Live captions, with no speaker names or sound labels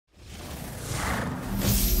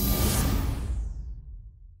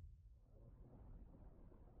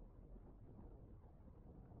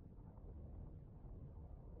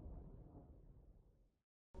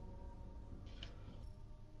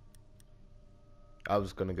I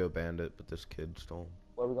was gonna go bandit, but this kid stole.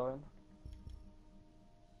 Where are we going?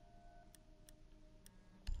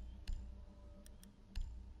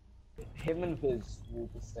 Him and Viz will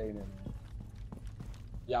be staying in.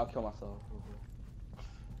 Yeah, I'll kill myself.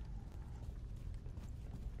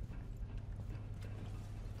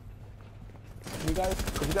 Could you guys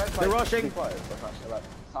like, they're rushing! Quiet, like,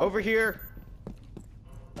 Over here!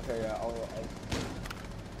 Okay, yeah, I'll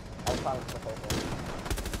silence the phone.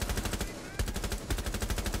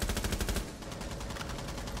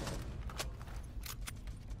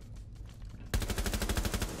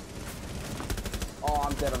 Oh,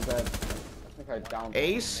 I'm dead, I'm dead. I think I downed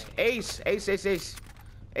Ace! Ace! Ace! Ace! Ace!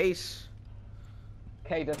 Ace!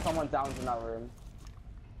 Okay, there's someone down in that room.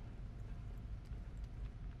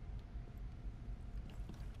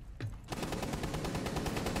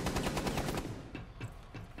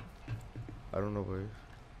 I don't know where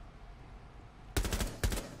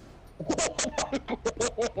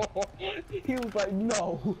he was like,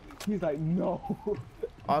 no. He's like, no.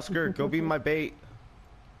 Oscar, go be my bait.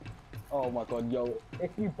 Oh my god, yo,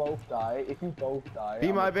 if you both die,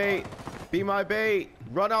 Be my bait. Be my bait.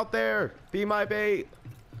 Run out there. Be my bait.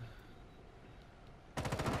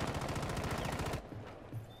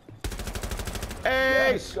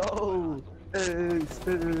 Ace! Let's go. Ace,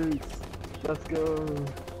 ace. Let's go.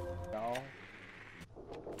 No.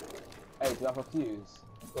 Hey, do you have a fuse?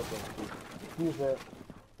 Fuse it.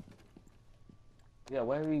 Yeah,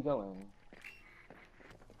 where are you going?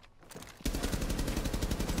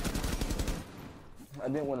 I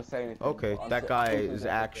didn't want to say anything. Okay, that guy is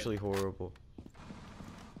actually horrible.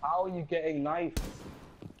 How are you getting knifed?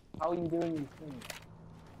 How are you doing these things?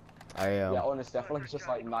 I am. Yeah, honestly, I feel like it's just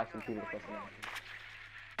like knifing people across the map.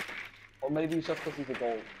 Or maybe it's just because he's a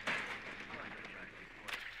gold.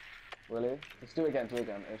 Really? Let's do it again,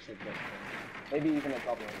 It should get maybe even a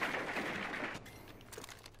double.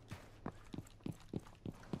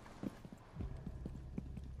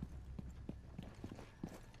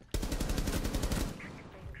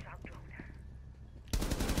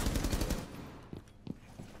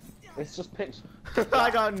 It's just pitch. I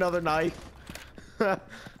got another knife. Are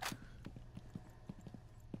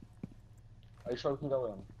you sure we can go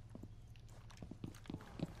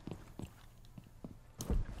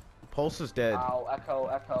in? Pulse is dead. Ow, echo.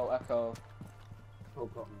 Oh,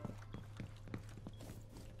 got me.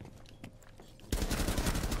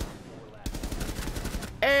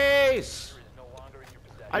 Ace!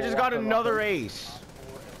 I just got another ace.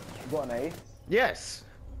 You got an ace? Yes.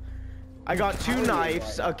 I got 2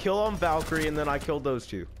 knives, a kill on Valkyrie, and then I killed those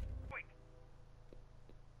 2.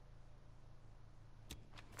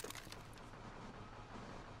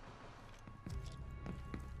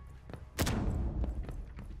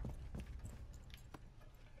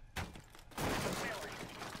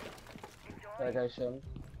 Delegation.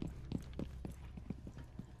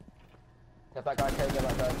 Get that guy, get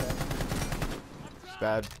that guy, It's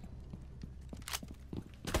bad.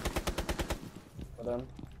 Got him.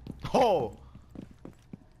 Oh!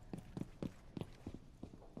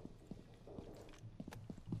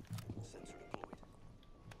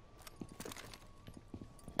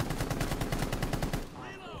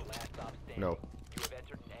 No.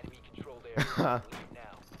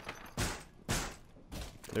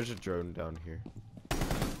 There's a drone down here.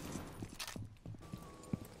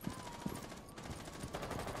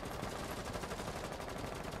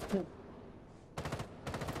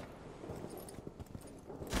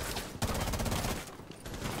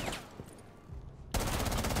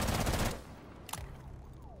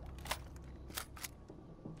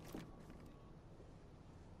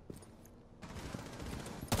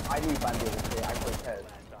 I knew Bandit was here, I couldn't care.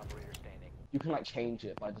 You can like change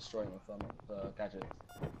it by destroying the gadgets.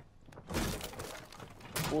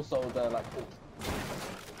 Also, they're like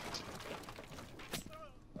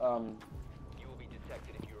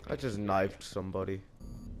I just knifed somebody.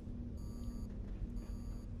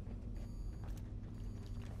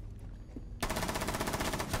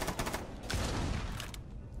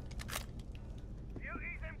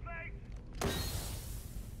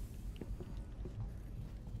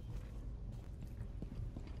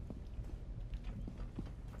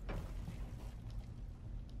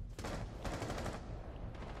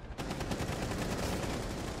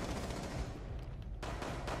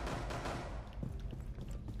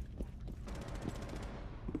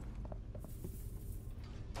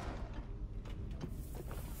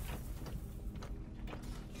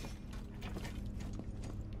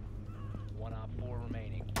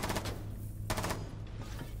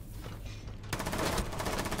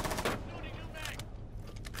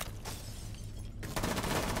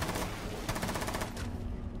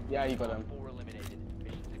 Yeah, you got him.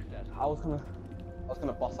 I was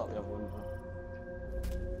gonna bust out the other window.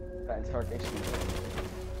 That interrogation.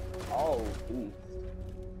 Oh, please.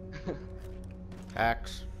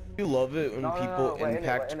 Hacks. You love it when people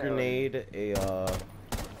impact grenade a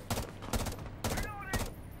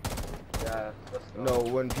Yeah. No,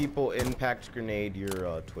 when people impact grenade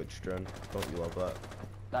your Twitch stream. Don't you love that?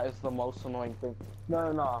 That is the most annoying thing.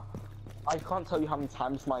 No. I can't tell you how many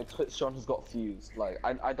times my Twitch stream has got fused. Like,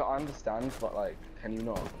 I don't understand, but like, can you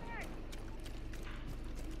not?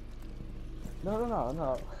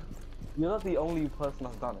 No. You're not the only person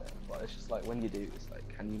that's done it, but it's just like, when you do, it's like,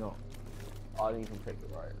 can you not? I didn't even pick it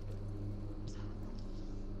right.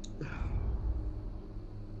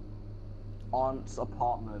 Aunt's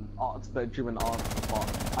apartment, aunt's bedroom and aunt's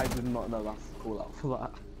apartment. I did not know that's the call out for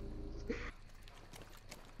that.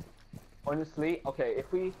 Honestly, okay,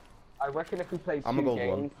 I reckon if we play 2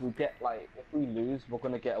 games, we get like, if we lose, we're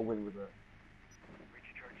gonna get a win with it.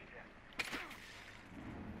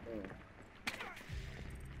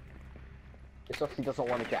 It's just he doesn't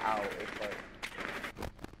want to get out, it's like...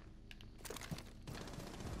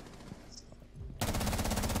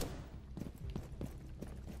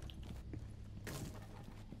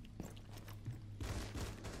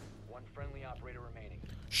 One friendly operator remaining.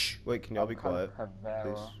 Shh, wait, can y'all be quiet,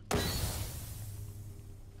 please?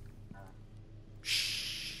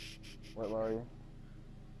 Shh. Wait, where are you?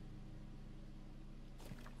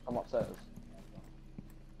 I'm upstairs.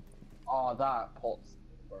 Oh, that pot's...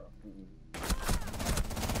 bro.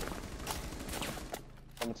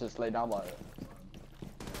 Someone just lay down by it.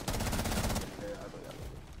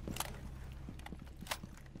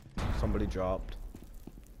 Somebody dropped.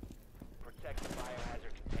 Protect the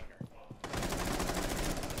biohazard container.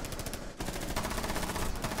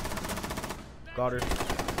 Got her.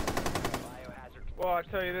 Biohazard. Well, I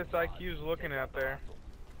tell you this, IQ's looking out there.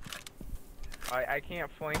 I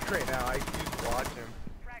can't flank right now. IQ's watching.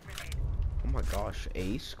 Oh my gosh,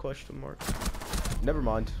 Ace? Question mark. Never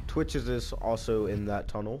mind. Twitch's is also in that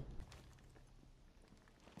tunnel.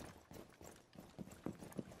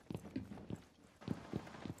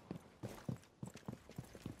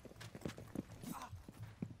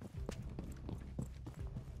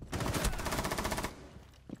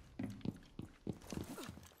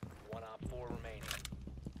 One op 4 remaining.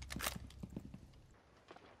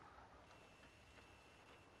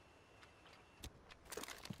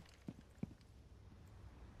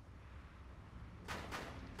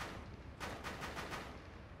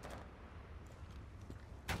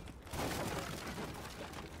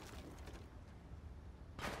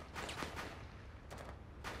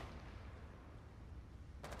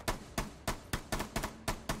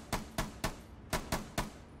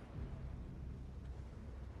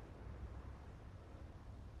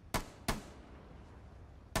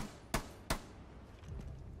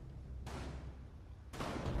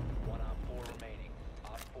 One op 4 remaining.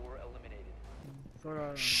 Op 4 eliminated.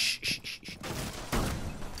 Shh.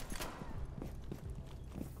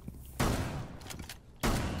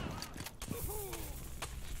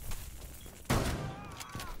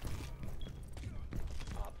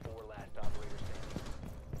 Op 4 last operator standing.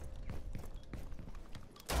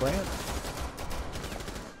 Plant.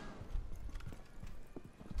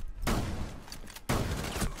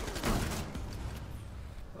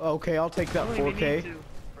 Okay, I'll take that 4K.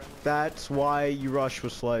 That's why you rush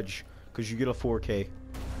with Sledge, because you get a 4K.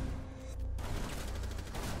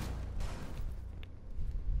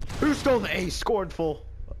 Who stole the ace? Scornful.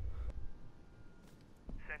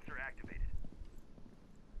 Sensor activated.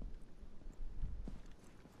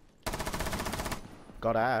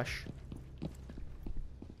 Got Ash.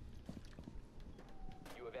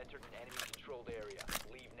 You have entered an enemy controlled area.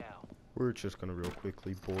 Leave now. We're just gonna real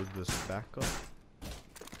quickly board this back up.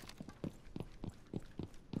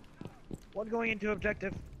 One going into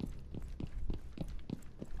objective.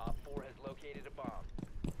 Op 4 has located a bomb.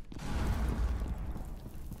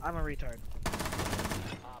 I'm a retard.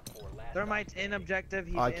 Op 4 last Thermite's in objective.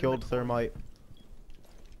 He's I in killed the Thermite.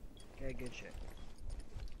 Okay, good shit.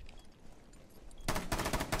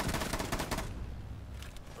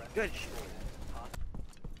 Good shit.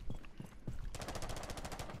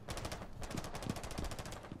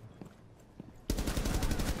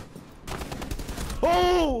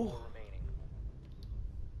 Oh!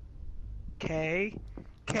 K.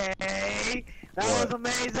 That was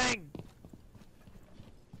amazing.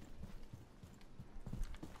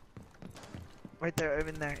 Right there,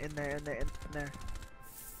 in there.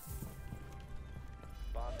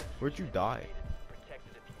 Where'd you die?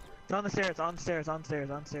 It's on the stairs, on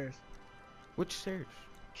stairs. Which stairs?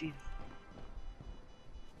 Jeez.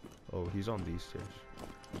 Oh, he's on these stairs.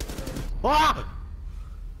 Ah!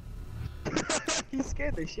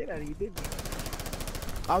 scared the shit out of you, didn't you?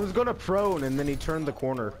 I was gonna prone and then he turned the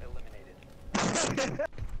corner. Eliminated.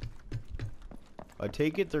 I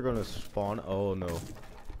take it they're gonna spawn. Oh no.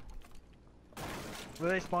 Where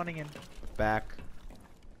are they spawning in? Back.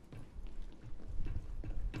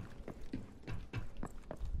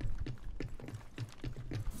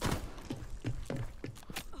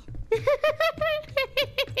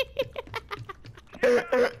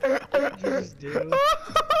 Jesus, dude.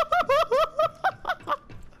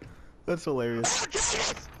 That's hilarious.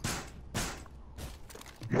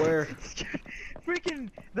 Where? Freaking,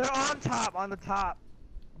 they're on the top.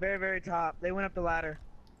 Very, very top. They went up the ladder.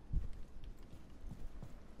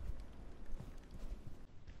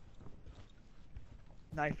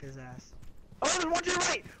 Knife his ass. Oh, there's one to your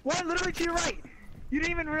right! One literally to your right! You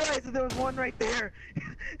didn't even realize that there was one right there.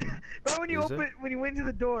 Right when you Is it? when you went to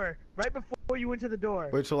the door. Right before you went to the door.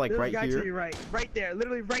 Wait, so like There's a right guy here? to your right. Right there.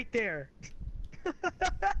 Literally right there.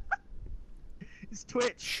 It's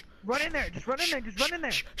Twitch. Run in there. Just run in there. Just run in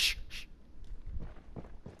there.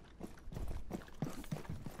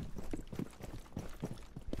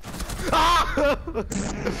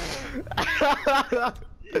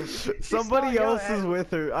 Somebody saw else your is head.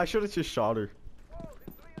 with her. I should have just shot her.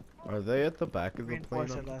 Are they at the back of the plane?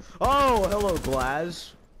 Reinforce it left. Oh, hello,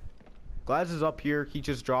 Glaz. Glaz is up here. He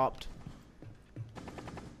just dropped.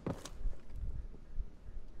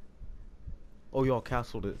 Oh, y'all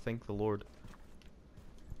castled it. Thank the Lord.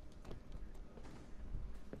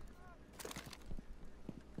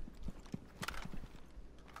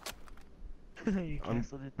 You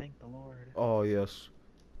canceled it, thank the Lord. Oh, yes.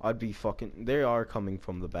 I'd be fucking... They are coming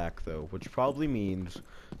from the back, though, which probably means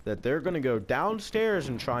that they're gonna go downstairs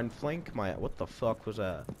and try and flank my... What the fuck was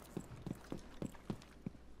that?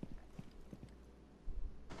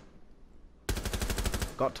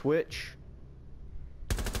 Got Twitch.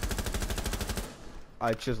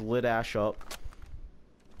 I just lit Ash up.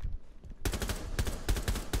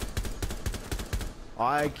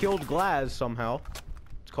 I killed Glaz somehow.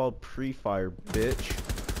 It's called pre-fire, bitch.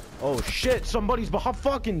 Oh shit, somebody's behind,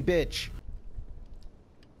 fucking bitch.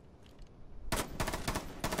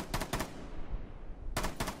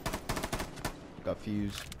 Got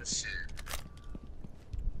fused. Shit.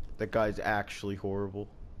 That guy's actually horrible.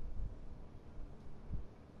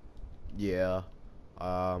 Yeah.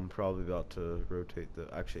 I'm probably about to rotate the...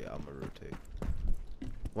 Actually, I'm gonna rotate.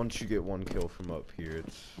 Once you get one kill from up here,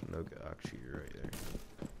 it's no good. Actually, you're right there.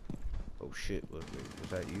 Oh shit, look, wait,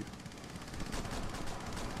 was that you?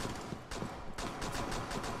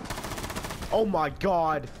 Oh my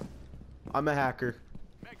god! I'm a hacker.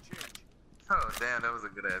 Oh damn, that was a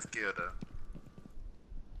good ass kill though.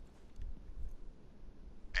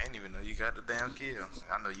 I didn't even know you got the damn kill.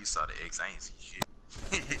 I know you saw the X, I ain't see shit.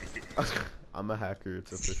 I'm a hacker,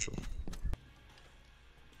 it's official.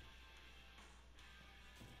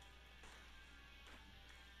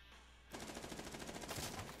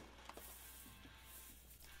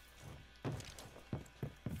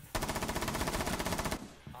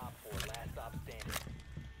 Op 4, last stop standing.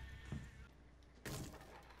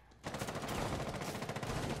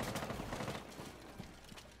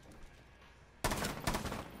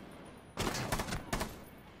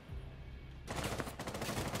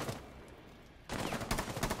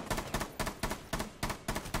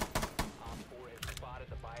 Op 4 has spotted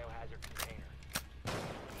the biohazard container.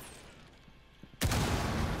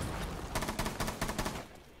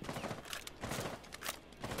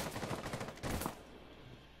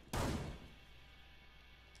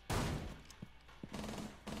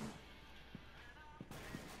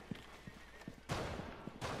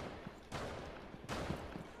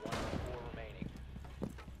 One Op 4 remaining.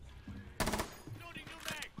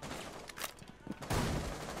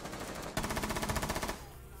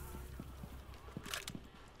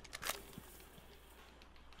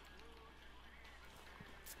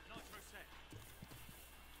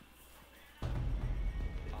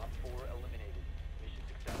 Op 4 eliminated. Mission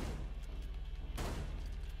successful.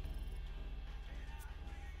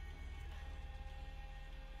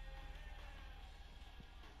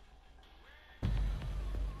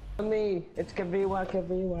 Me, it's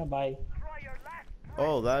everywhere, bye.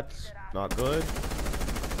 Oh, that's not good.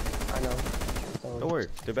 I know. Don't worry,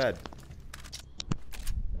 they're bad.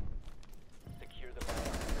 Secure the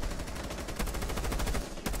biohazard.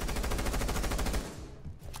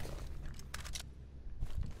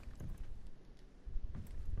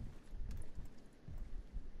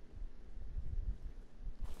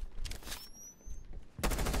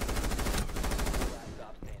 Last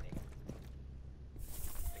stop standing.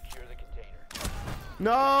 Secure the container.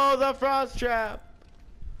 No, the frost trap!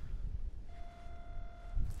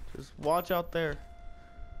 Just watch out there.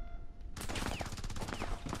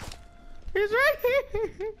 He's right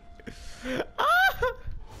here. Ah!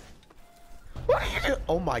 What are you doing?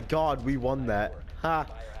 Oh my god, we won that. Ha.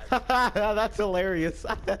 That's hilarious.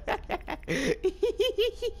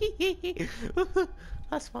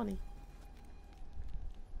 That's funny.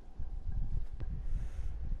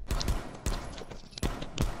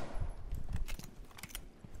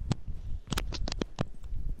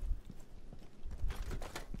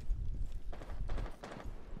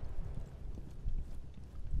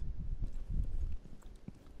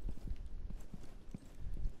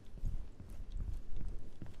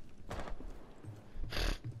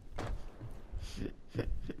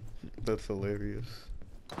 That's hilarious.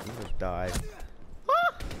 I'm gonna die.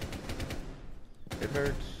 Ah! It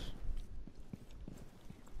hurts.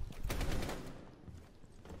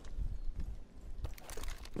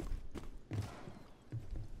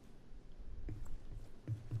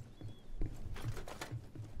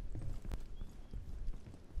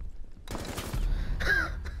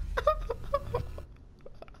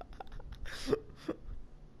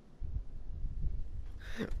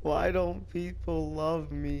 Why don't people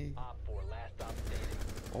love me? Op 4, last stop standing.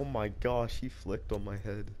 Oh my gosh, he flicked on my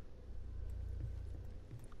head.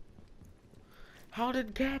 How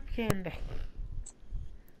did Gap get?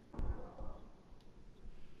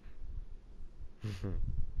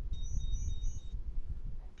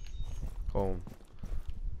 Colin,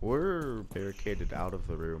 we're barricaded out of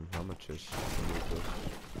the room. How much is?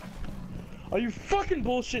 Are you fucking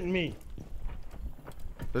bullshitting me?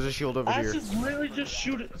 There's a shield over Ash here. is literally just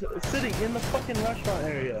sitting in the fucking restaurant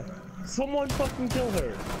area. Someone fucking kill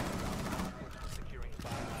her. Securing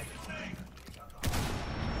biohazard.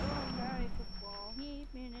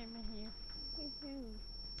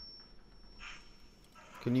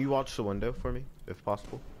 Can you watch the window for me, if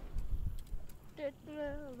possible?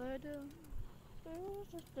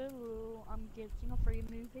 I'm getting a free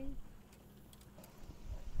movie.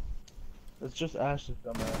 It's just Ash's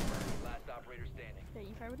dumbass. Last operator standing. Thank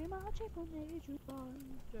you very much.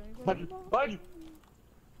 Bud!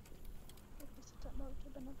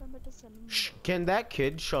 Shh, can that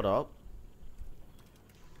kid shut up?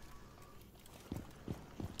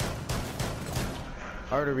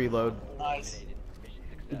 Hard to reload. Nice.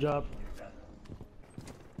 Good job.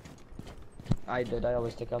 I did. I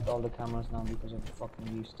always take out all the cameras now because I'm fucking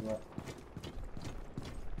used to it.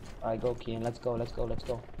 Alright, go Kian. Let's go. Let's go. Let's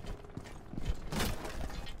go.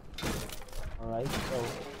 Alright,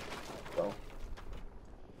 go.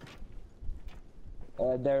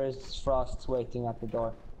 There is Frost waiting at the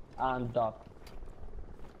door. And Doc.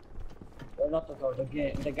 Or not the door, the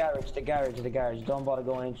garage. Don't bother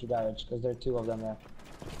going into the garage, because there are two of them there.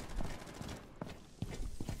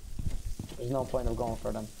 There's no point of going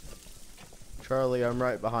for them. Charlie, I'm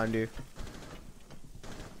right behind you.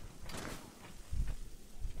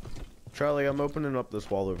 Charlie, I'm opening up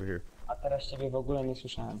this wall over here. A teraz ciebie w ogóle nie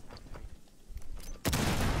słyszałem.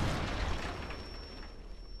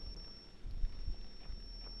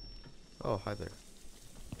 Oh, hi there.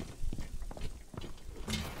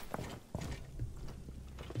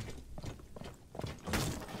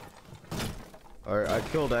 Alright, I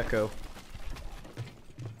killed Echo.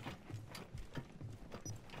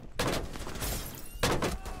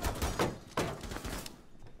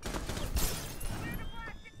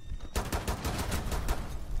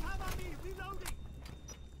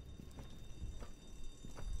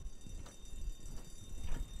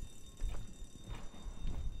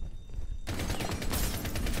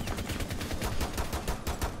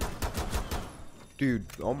 Dude,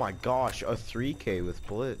 oh my gosh, a 3K with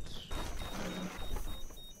Blitz.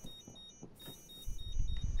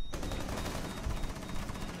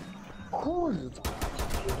 Oh,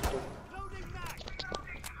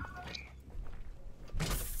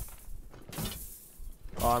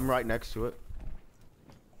 I'm right next to it.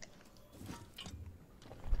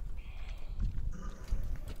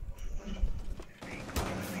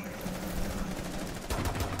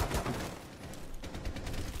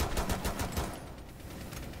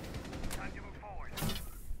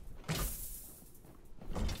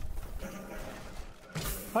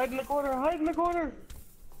 Hide in the corner, hide in the corner!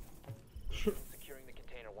 Securing the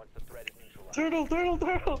container once the threat is neutralized.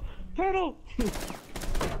 Turtle!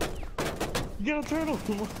 You got a turtle!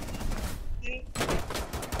 Yeah.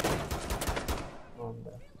 Oh,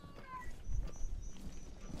 no.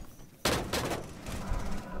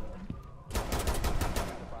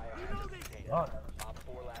 Biohazard container. God. Op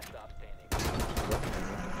 4, last stop standing.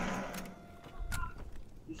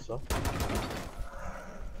 You suck.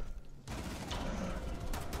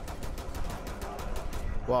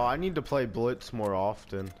 Well, I need to play Blitz more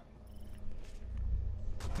often.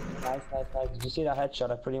 Nice, nice, nice. Did you see that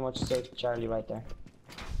headshot? I pretty much saved Charlie right there.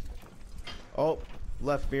 Oh,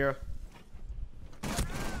 left Mira.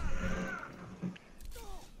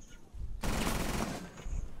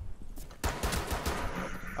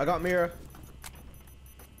 I got Mira.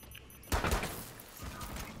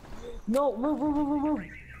 No, move, move, move, move, move.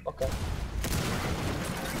 Okay.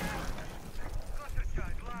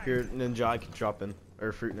 Here, Ninja, I can drop in.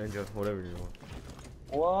 Or Fruit Ninja, whatever you want.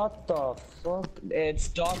 What the fuck? It's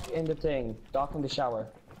Doc in the thing. Doc in the shower.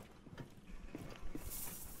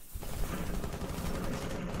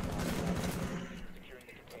 Securing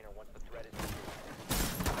the container once the threat is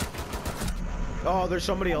Oh, there's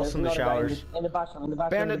somebody else There's in the another guy showers. In the bathroom, in the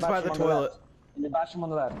bathroom. Bandits by the on toilet. left. In the bathroom on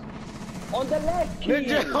the left. On the left,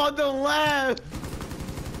 Ninja kid! on the left!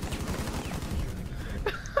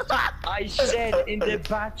 I said in the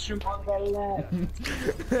bathroom on the left.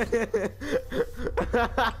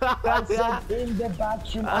 I said in the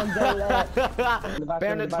bathroom on the left. In the bathroom,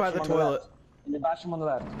 Bandits by the on toilet. left. In the bathroom on the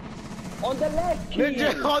left. On the left, kid!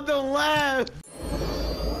 Ninja on the left!